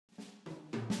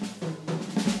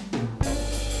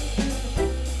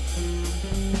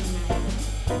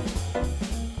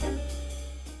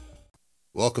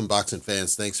Welcome, boxing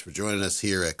fans. Thanks for joining us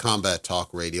here at Combat Talk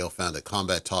Radio, found at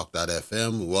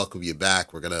combattalk.fm. We welcome you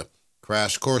back. We're going to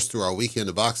crash course through our weekend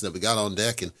of boxing that we got on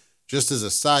deck. And just as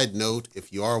a side note,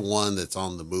 if you are one that's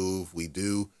on the move, we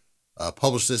do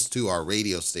publish this to our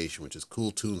radio station, which is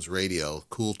Cool Tunes Radio,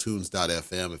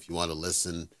 cooltunes.fm. If you want to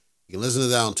listen, you can listen to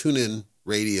that on TuneIn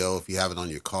Radio if you have it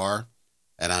on your car.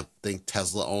 And I think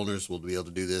Tesla owners will be able to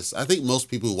do this. I think most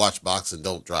people who watch boxing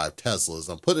don't drive Teslas.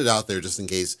 I'm putting it out there just in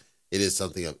case it is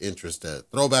something of interest. A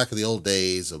throwback of the old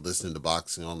days of listening to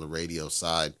boxing on the radio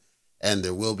side. And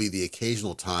there will be the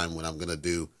occasional time when I'm going to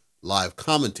do live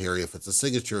commentary. If it's a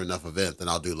signature enough event, then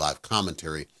I'll do live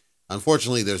commentary.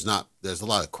 Unfortunately, there's a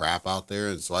lot of crap out there.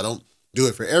 And so I don't do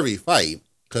it for every fight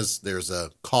because there's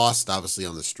a cost, obviously,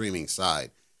 on the streaming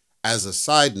side. As a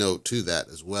side note to that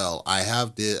as well, I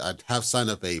have signed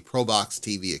up a ProBox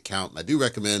TV account. I do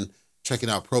recommend checking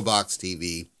out ProBox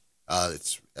TV.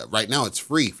 It's right now it's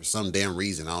free for some damn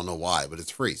reason. I don't know why, but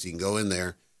it's free. So you can go in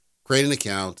there, create an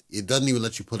account. It doesn't even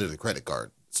let you put in a credit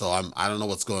card. So I don't know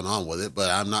what's going on with it, but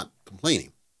I'm not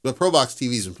complaining. But ProBox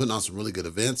TV has been putting on some really good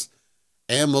events,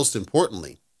 and most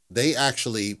importantly, they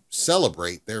actually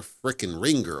celebrate their freaking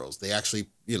ring girls. They actually,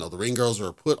 the ring girls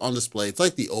are put on display. It's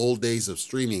like the old days of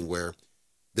streaming where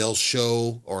they'll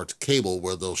show, or cable,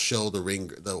 where they'll show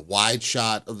the wide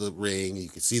shot of the ring. You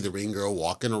can see the ring girl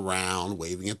walking around,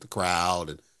 waving at the crowd,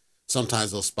 and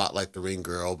sometimes they'll spotlight the ring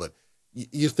girl. But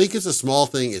you think it's a small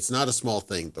thing. It's not a small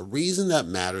thing. The reason that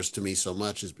matters to me so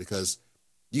much is because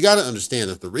you got to understand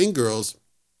that the ring girls,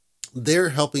 they're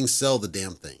helping sell the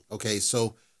damn thing. Okay,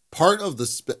 so part of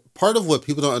what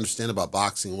people don't understand about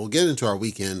boxing, we'll get into our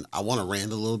weekend. I want to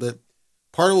rant a little bit.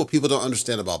 Part of what people don't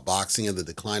understand about boxing and the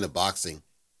decline of boxing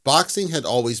had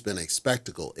always been a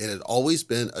spectacle. It had always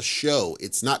been a show.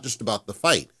 It's not just about the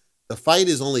fight. The fight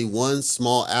is only one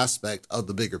small aspect of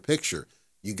the bigger picture.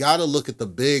 You got to look at the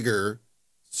bigger,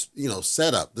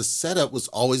 setup. The setup was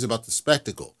always about the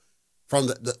spectacle.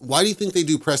 Why do you think they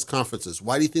do press conferences?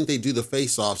 Why do you think they do the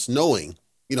face-offs knowing,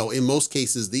 in most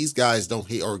cases, these guys don't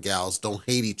hate, or gals don't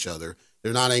hate each other.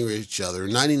 They're not angry at each other.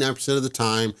 99% of the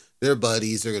time, they're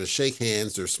buddies. They're going to shake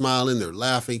hands. They're smiling. They're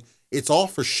laughing. It's all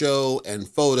for show and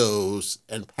photos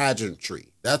and pageantry.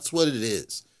 That's what it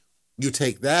is. You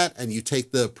take that and you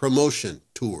take the promotion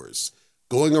tours,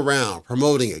 going around,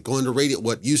 promoting it, going to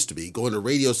going to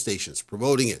radio stations,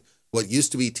 promoting it, what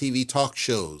used to be TV talk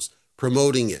shows,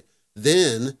 promoting it.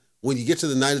 Then when you get to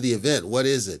the night of the event, what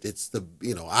is it? It's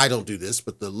I don't do this,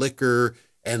 but the liquor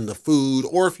and the food,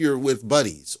 or if you're with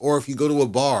buddies, or if you go to a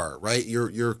bar, right?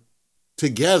 You're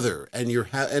together and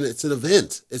and it's an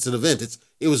event. It's an event.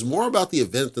 It was more about the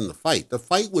event than the fight. The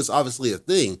fight was obviously a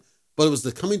thing, but it was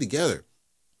the coming together.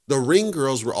 The ring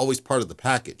girls were always part of the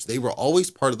package. They were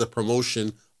always part of the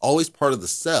promotion, always part of the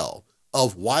sell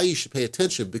of why you should pay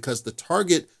attention, because the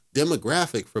target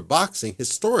demographic for boxing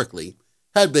historically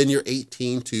had been your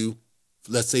 18 to,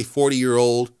 let's say,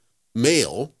 40-year-old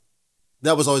male.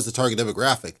 That was always the target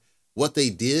demographic. What they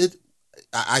did,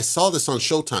 I saw this on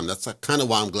Showtime. That's kind of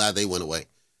why I'm glad they went away.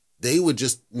 They would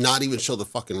just not even show the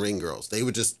fucking ring girls. They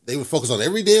would focus on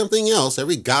every damn thing else,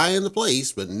 every guy in the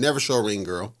place, but never show a ring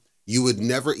girl. You would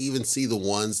never even see the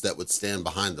ones that would stand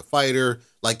behind the fighter.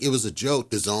 Like, it was a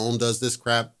joke. DAZN does this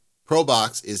crap.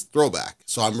 ProBox is throwback.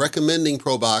 So I'm recommending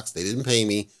ProBox. They didn't pay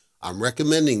me. I'm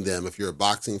recommending them. If you're a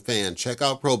boxing fan, check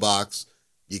out ProBox.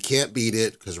 You can't beat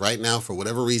it, because right now, for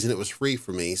whatever reason, it was free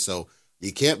for me. So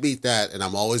you can't beat that. And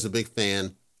I'm always a big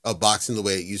fan of boxing the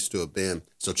way it used to have been.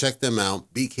 So check them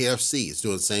out. BKFC is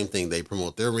doing the same thing. They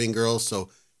promote their ring girls. So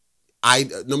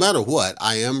no matter what,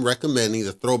 I am recommending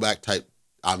the throwback type.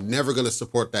 I'm never going to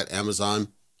support that Amazon,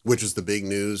 which is the big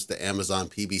news, the Amazon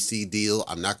PBC deal.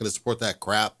 I'm not going to support that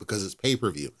crap because it's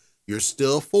pay-per-view. You're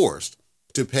still forced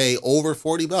to pay over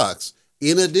 $40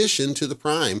 in addition to the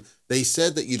Prime. They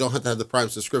said that you don't have to have the Prime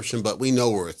subscription, but we know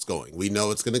where it's going. We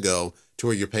know it's going to go to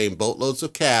where you're paying boatloads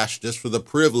of cash just for the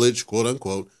privilege, quote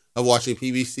unquote, of watching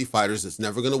PBC fighters. It's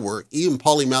never going to work. Even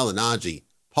Paulie Malignaggi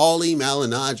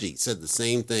said the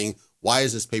same thing. Why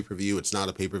is this pay-per-view? It's not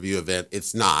a pay-per-view event.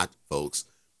 It's not, folks.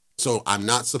 So I'm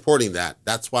not supporting that.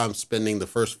 That's why I'm spending the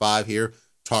first 5 here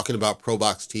talking about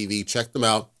ProBox TV. Check them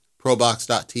out,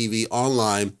 probox.tv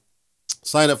online.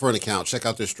 Sign up for an account. Check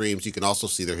out their streams. You can also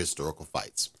see their historical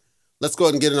fights. Let's go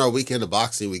ahead and get in our weekend of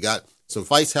boxing. We got some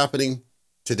fights happening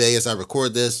today as I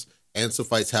record this, and some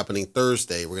fights happening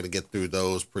Thursday. We're going to get through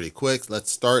those pretty quick.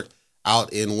 Let's start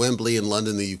out in Wembley in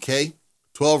London, the UK.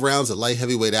 12 rounds of light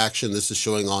heavyweight action. This is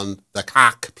showing on the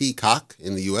Peacock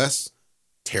in the US.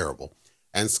 Terrible.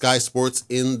 And Sky Sports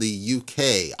in the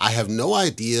UK. I have no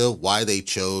idea why they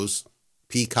chose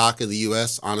Peacock in the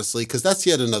U.S., honestly, because that's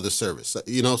yet another service. So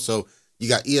you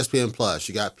got ESPN Plus,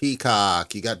 you got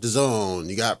Peacock, you got DAZN,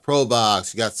 you got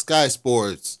ProBox, you got Sky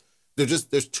Sports.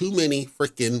 There's too many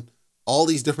freaking all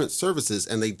these different services,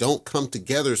 and they don't come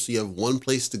together so you have one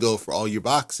place to go for all your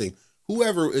boxing.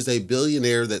 Whoever is a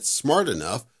billionaire that's smart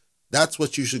enough, that's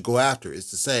what you should go after, is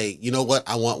to say, you know what,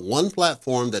 I want one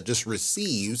platform that just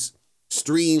receives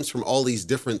streams from all these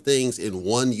different things in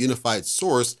one unified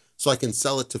source so I can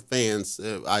sell it to fans.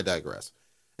 I digress.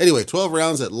 Anyway, 12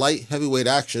 rounds at light heavyweight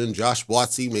action. Josh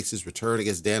Buatsi makes his return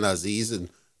against Dan Aziz, and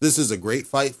this is a great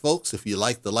fight, folks. If you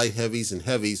like the light heavies and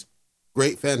heavies,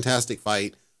 great, fantastic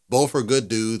fight. Both are good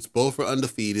dudes. Both are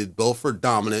undefeated. Both are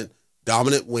dominant.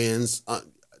 Dominant wins.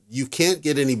 You can't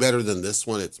get any better than this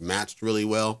one. It's matched really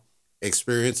well.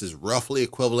 Experience is roughly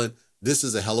equivalent. This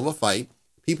is a hell of a fight.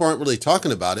 People aren't really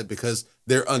talking about it because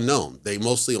they're unknown. They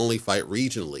mostly only fight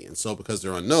regionally. And so because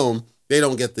they're unknown, they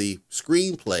don't get the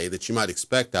screenplay that you might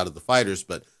expect out of the fighters.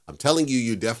 But I'm telling you,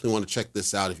 you definitely want to check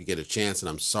this out if you get a chance. And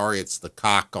I'm sorry it's the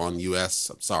cock on US.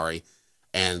 I'm sorry.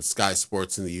 And Sky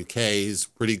Sports in the UK is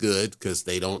pretty good because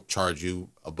they don't charge you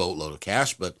a boatload of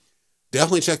cash. But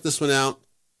definitely check this one out.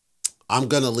 I'm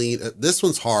going to lean. This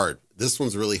one's hard. This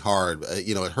one's really hard.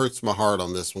 It hurts my heart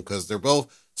on this one because they're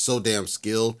both so damn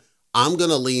skilled. I'm going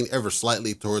to lean ever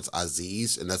slightly towards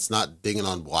Aziz, and that's not dinging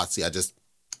on Buatsi.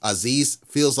 Aziz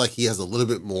feels like he has a little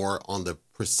bit more on the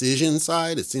precision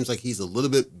side. It seems like he's a little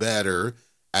bit better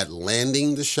at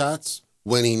landing the shots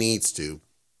when he needs to.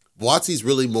 Buatsi's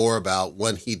really more about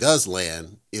when he does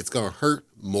land, it's going to hurt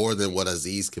more than what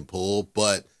Aziz can pull,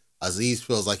 but Aziz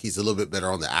feels like he's a little bit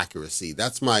better on the accuracy.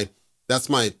 That's my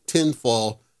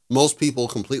tinfoil. Most people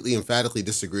completely emphatically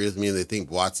disagree with me, and they think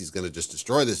Buatsi's going to just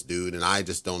destroy this dude, and I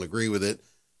just don't agree with it.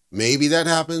 Maybe that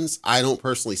happens. I don't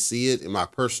personally see it. In my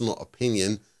personal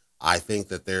opinion, I think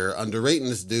that they're underrating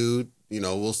this dude.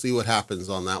 We'll see what happens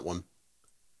on that one.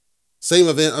 Same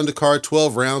event, undercard,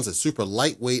 12 rounds at super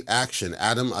lightweight action.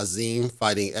 Adam Azim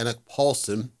fighting Enoch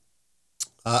Paulson.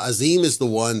 Azim is the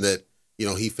one that,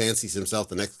 he fancies himself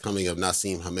the next coming of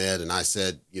Nassim Hamed. And I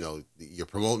said, you're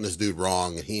promoting this dude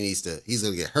wrong and he's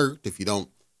going to get hurt if you don't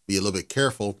be a little bit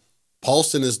careful.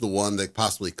 Paulson is the one that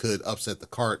possibly could upset the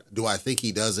cart. Do I think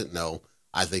he doesn't? No.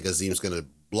 I think Azim's going to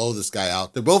blow this guy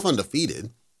out. They're both undefeated,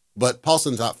 but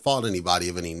Paulson's not fought anybody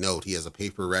of any note. He has a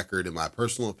paper record, in my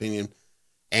personal opinion.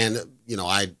 And,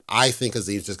 I think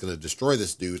Azim's just going to destroy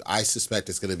this dude. I suspect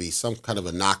it's going to be some kind of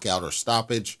a knockout or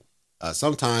stoppage.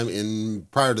 Sometime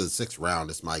prior to the 6th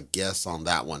round is my guess on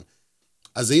that one.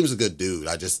 Azim's a good dude.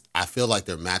 I feel like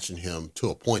they're matching him to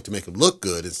a point to make him look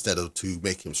good instead of to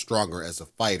make him stronger as a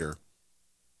fighter.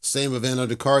 Same event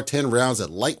undercard, 10 rounds at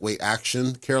lightweight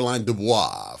action. Caroline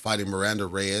Dubois fighting Miranda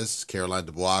Reyes. Caroline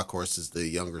Dubois, of course, is the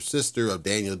younger sister of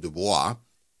Daniel Dubois.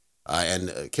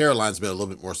 And Caroline's been a little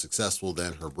bit more successful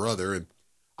than her brother. And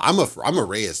I'm a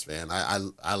Reyes fan.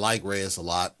 I like Reyes a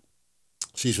lot.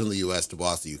 She's from the U.S.,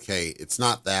 Dubois, the UK. It's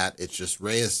not that. It's just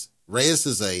Reyes.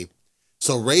 Reyes,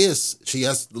 she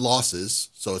has losses,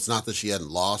 so it's not that she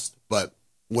hadn't lost. But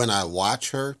when I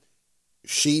watch her,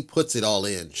 she puts it all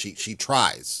in. She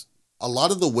tries. A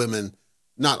lot of the women,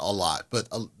 not a lot, but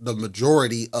the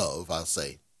majority of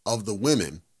the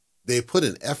women, they put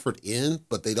an effort in,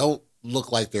 but they don't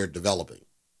look like they're developing.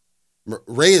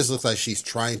 Reyes looks like she's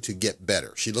trying to get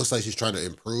better. She looks like she's trying to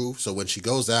improve. So when she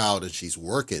goes out and she's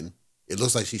working, it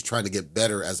looks like she's trying to get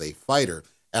better as a fighter.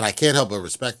 And I can't help but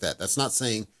respect that. That's not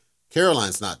saying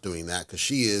Caroline's not doing that, because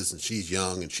she is, and she's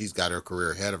young and she's got her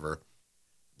career ahead of her.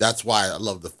 That's why I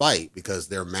love the fight, because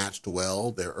they're matched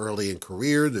well. They're early in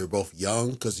career. They're both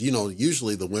young, because,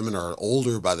 usually the women are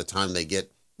older by the time they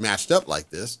get matched up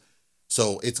like this.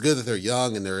 So it's good that they're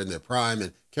young and they're in their prime.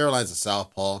 And Caroline's a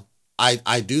southpaw.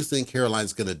 I do think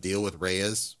Caroline's going to deal with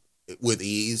Reyes with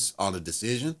ease on a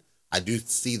decision. I do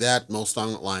see that. Most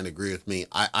online agree with me.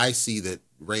 I see that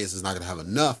Reyes is not going to have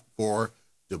enough for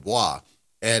Dubois.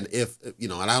 And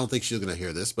and I don't think she's going to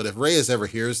hear this, but if Reyes ever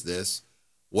hears this,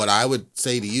 what I would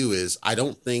say to you is, I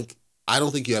don't think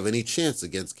you have any chance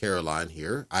against Caroline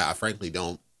here. I frankly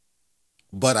don't.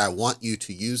 But I want you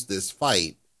to use this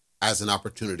fight as an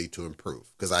opportunity to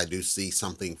improve, because I do see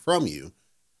something from you.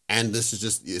 And this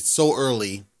is it's so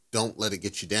early. Don't let it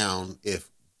get you down. If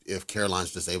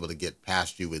Caroline's just able to get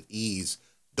past you with ease,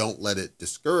 don't let it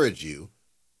discourage you.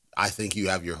 I think you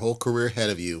have your whole career ahead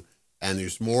of you, and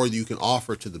there's more you can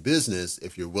offer to the business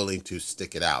if you're willing to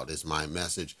stick it out, is my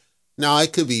message. Now, I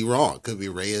could be wrong. It could be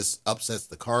Reyes upsets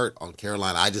the cart on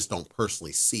Caroline. I just don't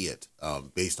personally see it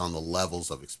based on the levels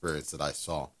of experience that I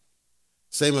saw.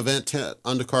 Same event,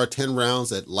 undercard, 10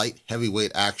 rounds at light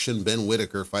heavyweight action. Ben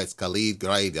Whitaker fights Khalid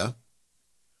Graida.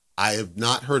 I have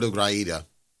not heard of Graidia,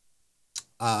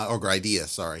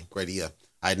 sorry, Graidia.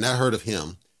 I had not heard of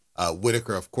him.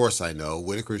 Whitaker, of course, I know.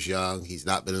 Whitaker's young. He's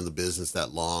not been in the business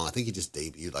that long. I think he just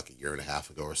debuted like a year and a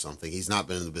half ago or something. He's not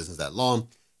been in the business that long.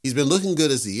 He's been looking good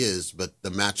as he is, but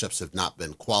the matchups have not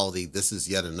been quality. This is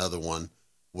yet another one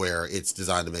where it's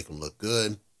designed to make him look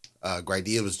good.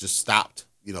 Graidia was just stopped,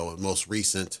 most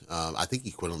recent. I think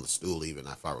he quit on the stool even,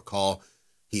 if I recall.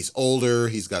 He's older.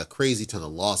 He's got a crazy ton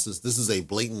of losses. This is a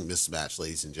blatant mismatch,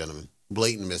 ladies and gentlemen.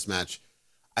 Blatant mismatch.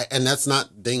 And that's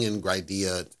not dinging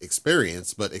Graidia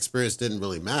experience, but experience didn't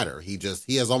really matter. He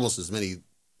has almost as many.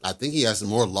 I think he has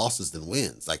more losses than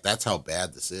wins. Like, that's how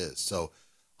bad this is. So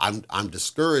I'm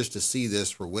discouraged to see this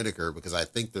for Whitaker, because I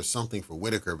think there's something for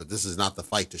Whitaker, but this is not the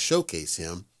fight to showcase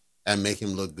him and make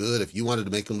him look good. If you wanted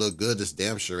to make him look good, this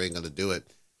damn sure ain't going to do it.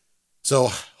 So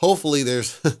hopefully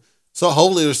there's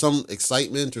some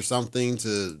excitement or something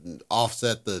to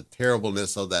offset the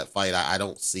terribleness of that fight. I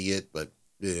don't see it, but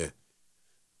yeah.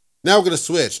 Now we're going to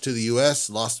switch to the U.S.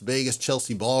 Las Vegas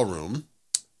Chelsea Ballroom,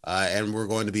 and we're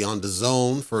going to be on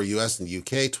DAZN for U.S. and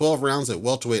U.K. 12 rounds at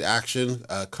welterweight action.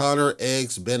 Conor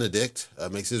Eggs Benedict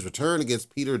makes his return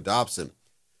against Peter Dobson.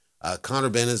 Conor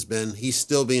Benn he's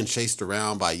still being chased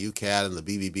around by UCAD and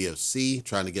the BBBOC,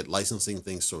 trying to get licensing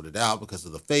things sorted out because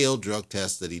of the failed drug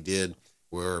test that he did,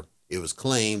 where it was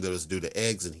claimed that it was due to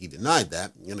eggs, and he denied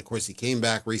that. And of course, he came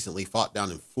back recently, fought down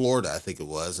in Florida, I think it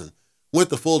was, and went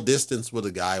the full distance with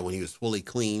a guy when he was fully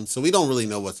clean. So we don't really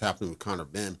know what's happening with Conor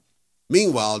Benn.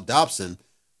 Meanwhile, Dobson,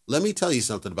 let me tell you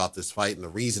something about this fight, and the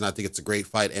reason I think it's a great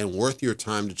fight and worth your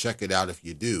time to check it out if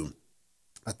you do.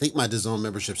 I think my DAZN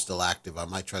membership's still active. I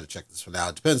might try to check this for now.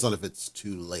 It depends on if it's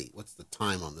too late. What's the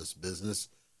time on this business?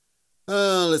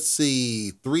 Let's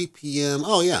see, 3 p.m.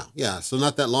 Oh, yeah. So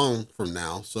not that long from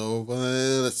now. So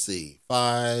let's see,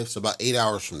 so about 8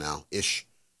 hours from now-ish.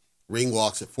 Ring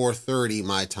walks at 4:30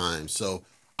 my time. So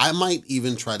I might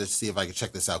even try to see if I can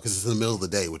check this out, because it's in the middle of the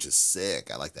day, which is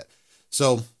sick. I like that.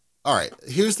 So, all right,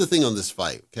 here's the thing on this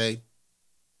fight, okay?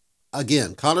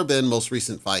 Again, Conor Benn, most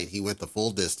recent fight, he went the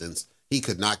full distance. He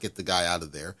could not get the guy out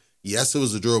of there. Yes, it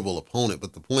was a durable opponent,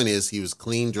 but the point is he was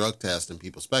clean drug test, and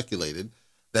people speculated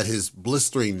that his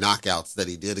blistering knockouts that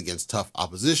he did against tough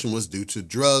opposition was due to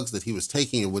drugs that he was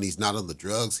taking, and when he's not on the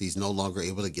drugs, he's no longer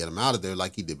able to get him out of there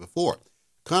like he did before.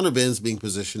 Conor Benn's being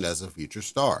positioned as a future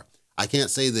star. I can't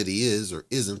say that he is or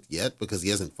isn't yet, because he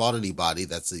hasn't fought anybody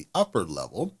that's the upper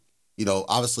level.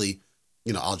 Obviously,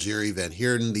 Algieri, Van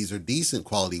Heerden, these are decent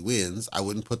quality wins. I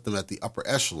wouldn't put them at the upper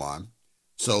echelon.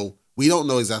 So we don't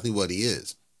know exactly what he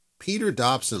is. Peter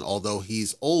Dobson, although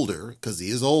he's older, because he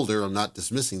is older, I'm not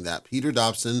dismissing that. Peter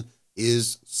Dobson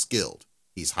is skilled.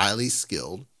 He's highly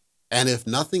skilled. And if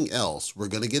nothing else, we're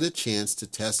going to get a chance to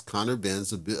test Conor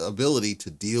Benn's ability to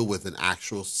deal with an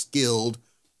actual skilled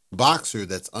boxer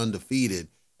that's undefeated.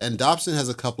 And Dobson has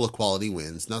a couple of quality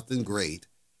wins, nothing great.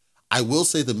 I will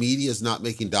say the media is not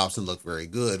making Dobson look very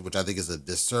good, which I think is a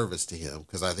disservice to him,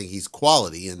 because I think he's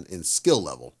quality in skill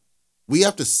level. We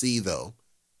have to see, though,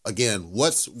 again,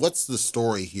 what's the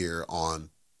story here on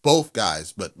both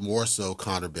guys, but more so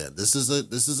Conor Benn. This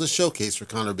is a showcase for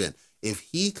Conor Benn. If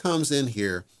he comes in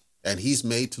here and he's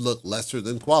made to look lesser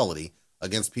than quality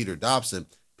against Peter Dobson,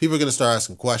 people are going to start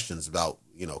asking questions about,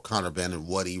 Conor Benn and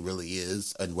what he really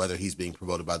is and whether he's being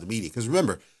promoted by the media. Because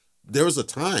remember, there was a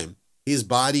time his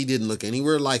body didn't look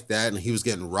anywhere like that, and he was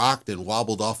getting rocked and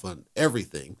wobbled off on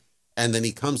everything. And then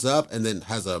he comes up and then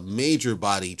has a major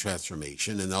body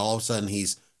transformation, and all of a sudden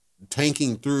he's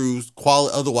tanking through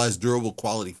otherwise durable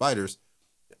quality fighters.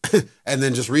 And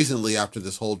then just recently, after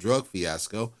this whole drug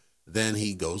fiasco, then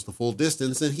he goes the full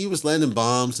distance, and he was landing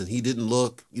bombs, and he didn't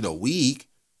look, weak.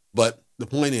 But the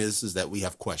point is that we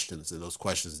have questions, and those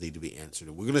questions need to be answered.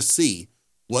 And we're going to see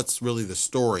what's really the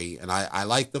story. And I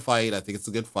like the fight. I think it's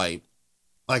a good fight.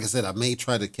 Like I said, I may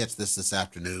try to catch this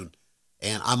afternoon,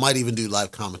 and I might even do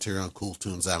live commentary on Cool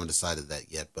Tunes. I haven't decided that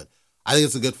yet, but I think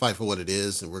it's a good fight for what it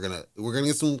is, and we're gonna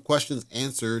get some questions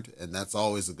answered, and that's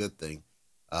always a good thing.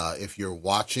 If you're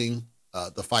watching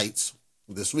the fights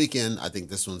this weekend, I think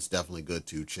this one's definitely good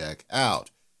to check out.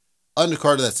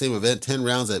 Undercard of that same event, 10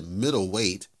 rounds at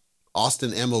middleweight,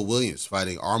 Austin Emma Williams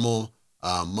fighting Armel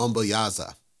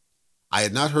Mumbayaza. I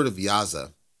had not heard of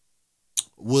Yaza.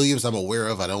 Williams I'm aware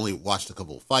of. I'd only watched a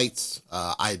couple of fights.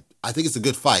 I think it's a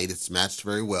good fight. It's matched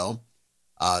very well.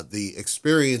 The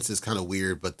experience is kind of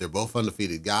weird, but they're both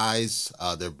undefeated guys.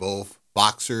 They're both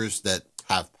boxers that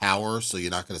have power, so you're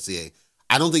not going to see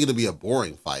I don't think it'll be a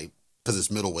boring fight, because it's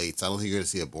middleweights. I don't think you're going to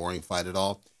see a boring fight at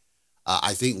all.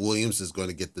 I think Williams is going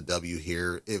to get the W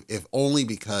here, if only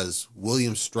because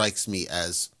Williams strikes me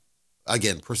as,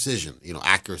 again, precision,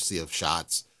 accuracy of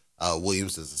shots.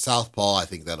 Williams is a southpaw. I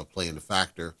think that'll play into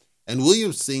factor. And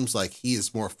Williams seems like he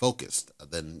is more focused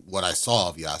than what I saw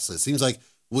of Yasa. It seems like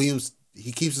Williams,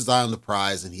 he keeps his eye on the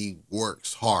prize and he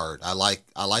works hard. I like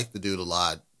the dude a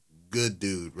lot. Good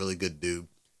dude, really good dude.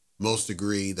 Most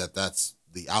agree that that's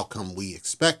the outcome we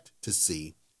expect to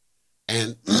see.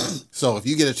 And so if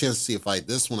you get a chance to see a fight,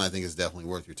 this one I think is definitely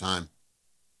worth your time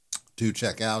to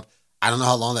check out. I don't know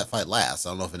how long that fight lasts. I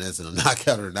don't know if it ends in a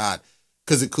knockout or not,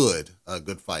 because it could. A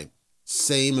good fight.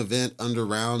 Same event,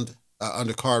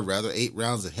 undercard rather, 8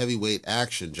 rounds of heavyweight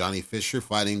action. Johnny Fisher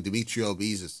fighting Demetrio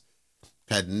Beezes.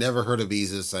 Had never heard of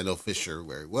Beezes. I know Fisher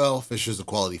very well. Fisher's a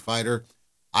quality fighter.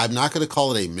 I'm not going to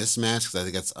call it a mismatch because I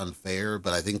think that's unfair,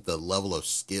 but I think the level of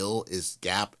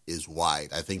gap is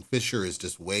wide. I think Fisher is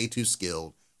just way too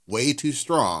skilled, way too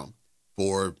strong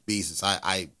for Beezes.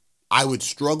 I would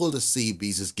struggle to see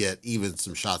Beezes get even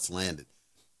some shots landed.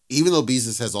 Even though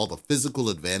Beezes has all the physical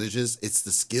advantages, it's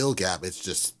the skill gap.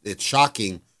 It's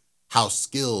shocking how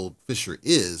skilled Fisher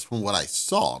is from what I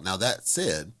saw. Now, that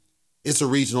said, it's a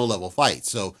regional level fight.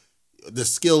 So the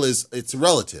skill it's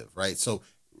relative, right? So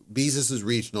Beezes is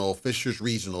regional, Fisher's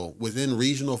regional. Within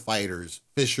regional fighters,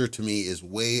 Fisher to me is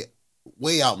way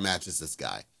outmatches this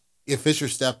guy. If Fisher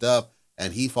stepped up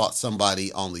and he fought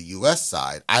somebody on the U.S.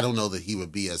 side, I don't know that he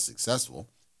would be as successful.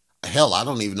 Hell, I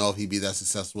don't even know if he'd be that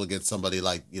successful against somebody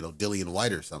like, Dillian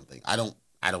White or something. I don't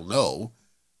know.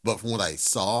 But from what I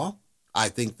saw, I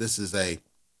think this is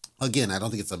again, I don't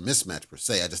think it's a mismatch per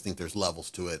se. I just think there's levels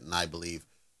to it, and I believe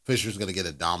Fisher's going to get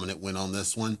a dominant win on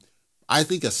this one. I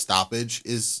think a stoppage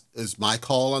is my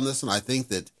call on this one. I think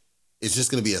that it's just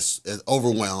going to be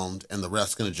overwhelmed, and the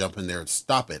ref's going to jump in there and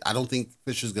stop it. I don't think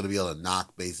Fisher's going to be able to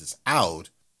knock Beezes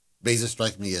out. Beezes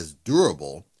strikes me as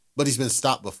durable, but he's been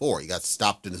stopped before. He got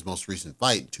stopped in his most recent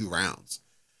fight in 2 rounds.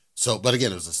 So, but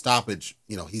again, it was a stoppage.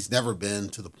 He's never been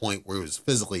to the point where he was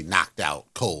physically knocked out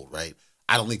cold, right?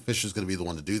 I don't think Fisher's going to be the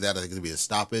one to do that. I think it's going to be a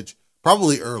stoppage,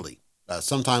 probably early.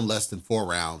 Sometime less than 4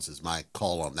 rounds is my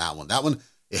call on that one. That one,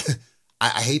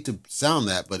 I hate to sound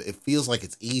that, but it feels like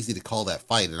it's easy to call that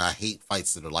fight, and I hate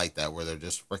fights that are like that, where they're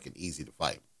just freaking easy to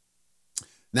fight.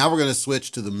 Now we're going to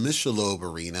switch to the Michelob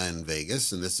Arena in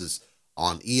Vegas, and this is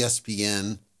on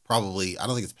ESPN, probably, I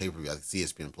don't think it's pay-per-view, I think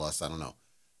it's ESPN Plus, I don't know.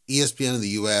 ESPN in the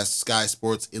U.S., Sky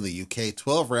Sports in the U.K.,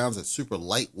 12 rounds at super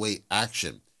lightweight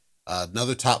action.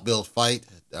 Another top-billed fight,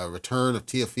 return of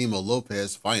Teofimo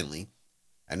Lopez, finally,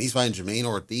 and he's fighting Jermaine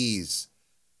Ortiz.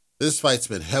 This fight's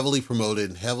been heavily promoted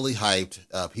and heavily hyped.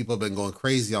 People have been going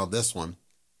crazy on this one.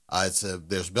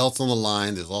 There's belts on the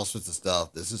line. There's all sorts of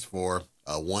stuff. This is for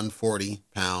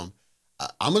 140-pound.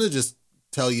 I'm going to just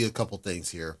tell you a couple things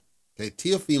here. Okay,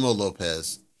 Teofimo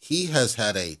Lopez, he has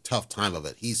had a tough time of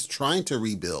it. He's trying to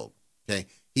rebuild. Okay,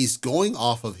 he's going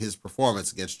off of his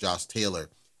performance against Josh Taylor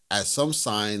as some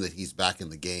sign that he's back in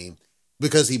the game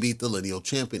because he beat the lineal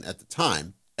champion at the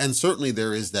time. And certainly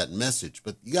there is that message,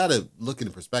 but you got to look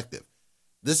in perspective.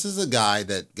 This is a guy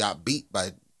that got beat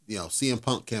by, CM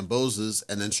Punk Cambosos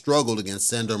and then struggled against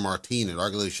Sandor Martin and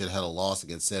arguably should have had a loss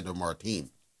against Sandor Martin.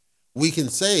 We can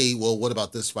say, well, what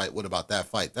about this fight? What about that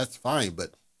fight? That's fine,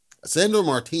 but Sandor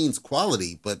Martin's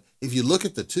quality, but if you look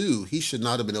at the two, he should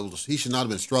not have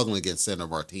been struggling against Sandor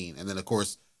Martin. And then, of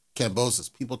course,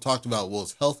 Cambosos. People talked about,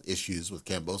 his health issues with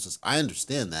Cambosos. I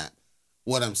understand that.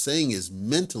 What I'm saying is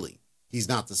mentally, he's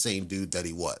not the same dude that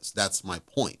he was. That's my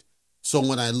point. So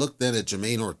when I look then at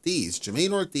Jermaine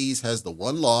Ortiz has the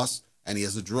one loss and he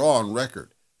has a draw on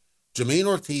record. Jermaine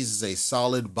Ortiz is a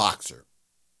solid boxer.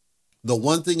 The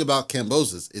one thing about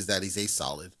Cambosos is that he's a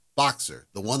solid boxer.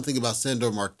 The one thing about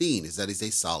Sandor Martin is that he's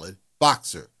a solid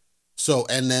boxer. So,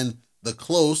 and then the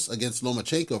close against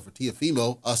Lomachenko for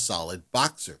Teofimo, a solid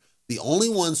boxer. The only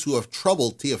ones who have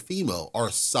troubled Teofimo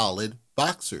are solid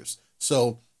boxers.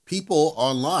 So people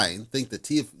online think that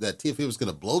Teofimo is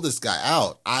going to blow this guy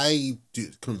out. I do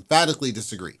emphatically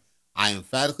disagree.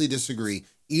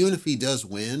 Even if he does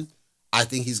win, I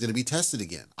think he's going to be tested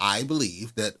again. I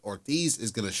believe that Ortiz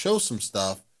is going to show some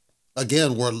stuff,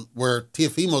 again, where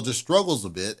Teofimo just struggles a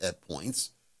bit at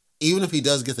points. Even if he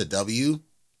does get the W,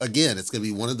 again, it's going to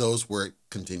be one of those where it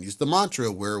continues the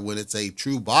mantra where when it's a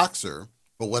true boxer,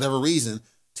 for whatever reason,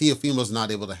 Teofimo's not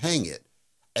able to hang it.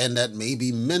 And that may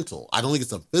be mental. I don't think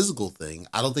it's a physical thing.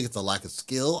 I don't think it's a lack of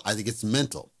skill. I think it's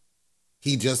mental.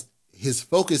 His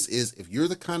focus is, if you're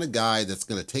the kind of guy that's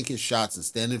going to take his shots and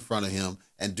stand in front of him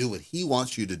and do what he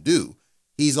wants you to do,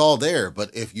 he's all there.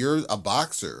 But if you're a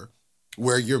boxer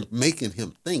where you're making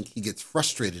him think, he gets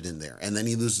frustrated in there and then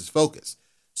he loses focus.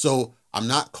 So I'm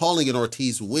not calling an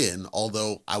Ortiz win,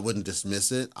 although I wouldn't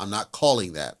dismiss it. I'm not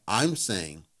calling that. I'm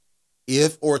saying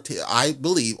I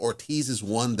believe Ortiz is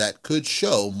one that could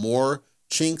show more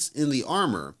chinks in the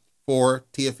armor for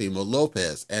Teofimo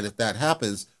Lopez. And if that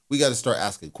happens, we got to start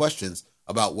asking questions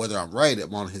about whether I'm right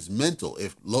on his mental.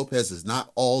 If Lopez is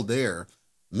not all there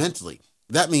mentally,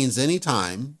 that means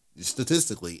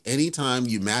statistically, anytime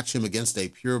you match him against a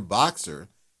pure boxer,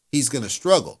 he's going to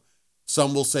struggle.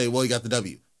 Some will say, well, he got the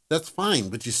W. That's fine,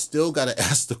 but you still got to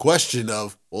ask the question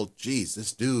of, well, geez,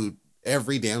 this dude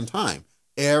every damn time.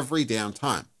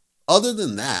 Other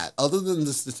than that, other than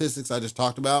the statistics I just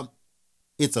talked about,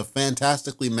 it's a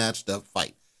fantastically matched up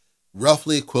fight.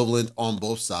 Roughly equivalent on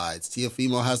both sides.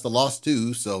 Teofimo has the loss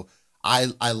too, so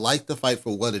I like the fight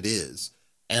for what it is.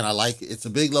 And it's a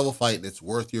big level fight and it's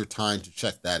worth your time to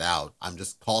check that out. I'm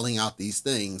just calling out these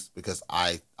things because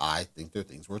I think they're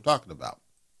things we're talking about.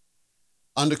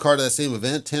 Undercard of that same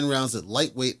event, 10 rounds at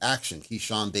lightweight action.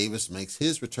 Keyshawn Davis makes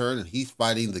his return, and he's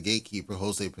fighting the gatekeeper,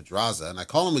 Jose Pedraza. And I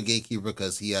call him a gatekeeper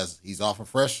because he's off a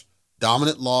fresh,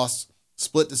 dominant loss,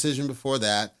 split decision before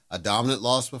that, a dominant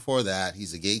loss before that.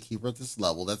 He's a gatekeeper at this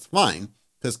level. That's fine,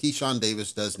 because Keyshawn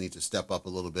Davis does need to step up a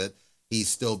little bit. He's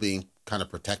still being kind of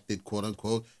protected, quote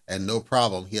unquote, and no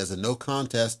problem. He has a no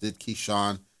contest, did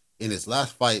Keyshawn, in his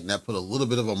last fight, and that put a little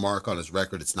bit of a mark on his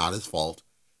record. It's not his fault.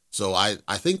 So I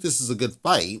think this is a good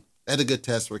fight and a good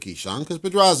test for Keyshawn, because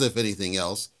Pedraza, if anything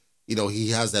else, he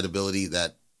has that ability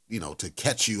that, to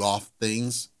catch you off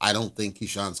things. I don't think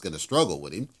Keyshawn's going to struggle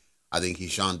with him. I think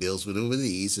Keyshawn deals with him with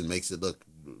ease and makes it look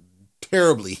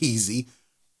terribly easy.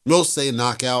 Most say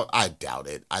knockout. I doubt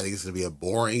it. I think it's going to be a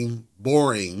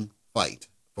boring fight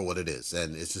for what it is.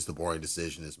 And it's just a boring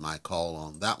decision is my call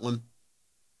on that one.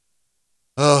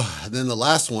 And then the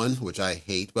last one, which I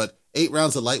hate, but 8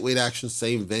 rounds of lightweight action,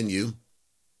 same venue.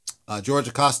 George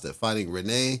Acosta fighting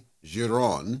Rene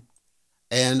Giron.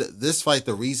 And this fight,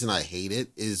 the reason I hate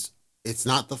it is it's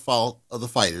not the fault of the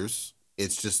fighters.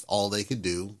 It's just all they could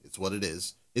do. It's what it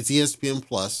is. It's ESPN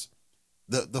Plus.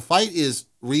 The fight is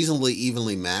reasonably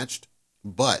evenly matched,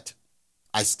 but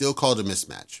I still call it a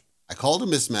mismatch. I call it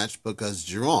a mismatch because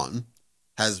Giron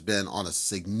has been on a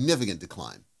significant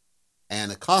decline,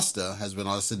 and Acosta has been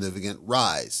on a significant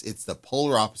rise. It's the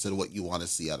polar opposite of what you want to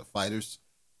see out of fighters.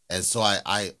 And so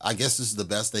I guess this is the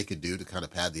best they could do to kind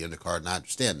of pad the undercard, and I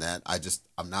understand that.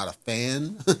 I'm not a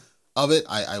fan of it.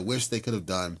 I wish they could have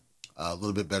done a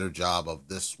little bit better job of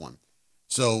this one.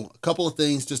 So a couple of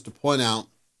things just to point out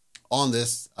on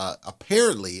this.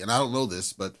 Apparently, and I don't know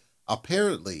this, but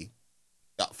apparently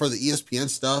for the ESPN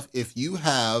stuff, if you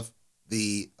have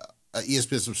the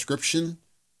ESPN subscription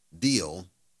deal,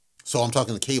 so I'm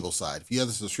talking the cable side, if you have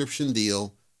the subscription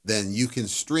deal, then you can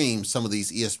stream some of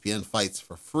these ESPN fights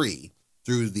for free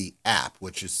through the app,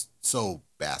 which is so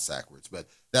bass-backwards. But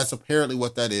that's apparently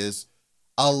what that is.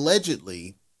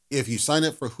 Allegedly, if you sign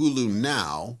up for Hulu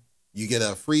now, you get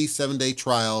a free 7-day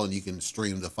trial and you can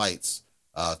stream the fights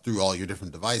through all your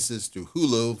different devices through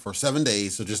Hulu for 7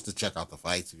 days. So just to check out the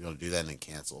fights, if you want to do that and then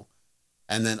cancel.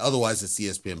 And then otherwise it's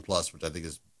ESPN Plus, which I think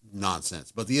is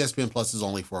nonsense. But the ESPN Plus is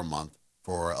only for a month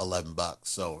for $11.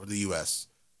 So the US.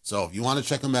 So if you want to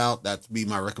check them out, that'd be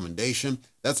my recommendation.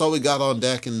 That's all we got on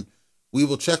deck, and we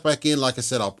will check back in. Like I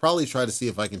said, I'll probably try to see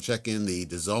if I can check in the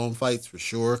DAZN fights for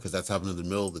sure, because that's happening in the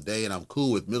middle of the day, and I'm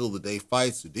cool with middle of the day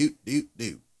fights. So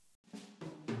do.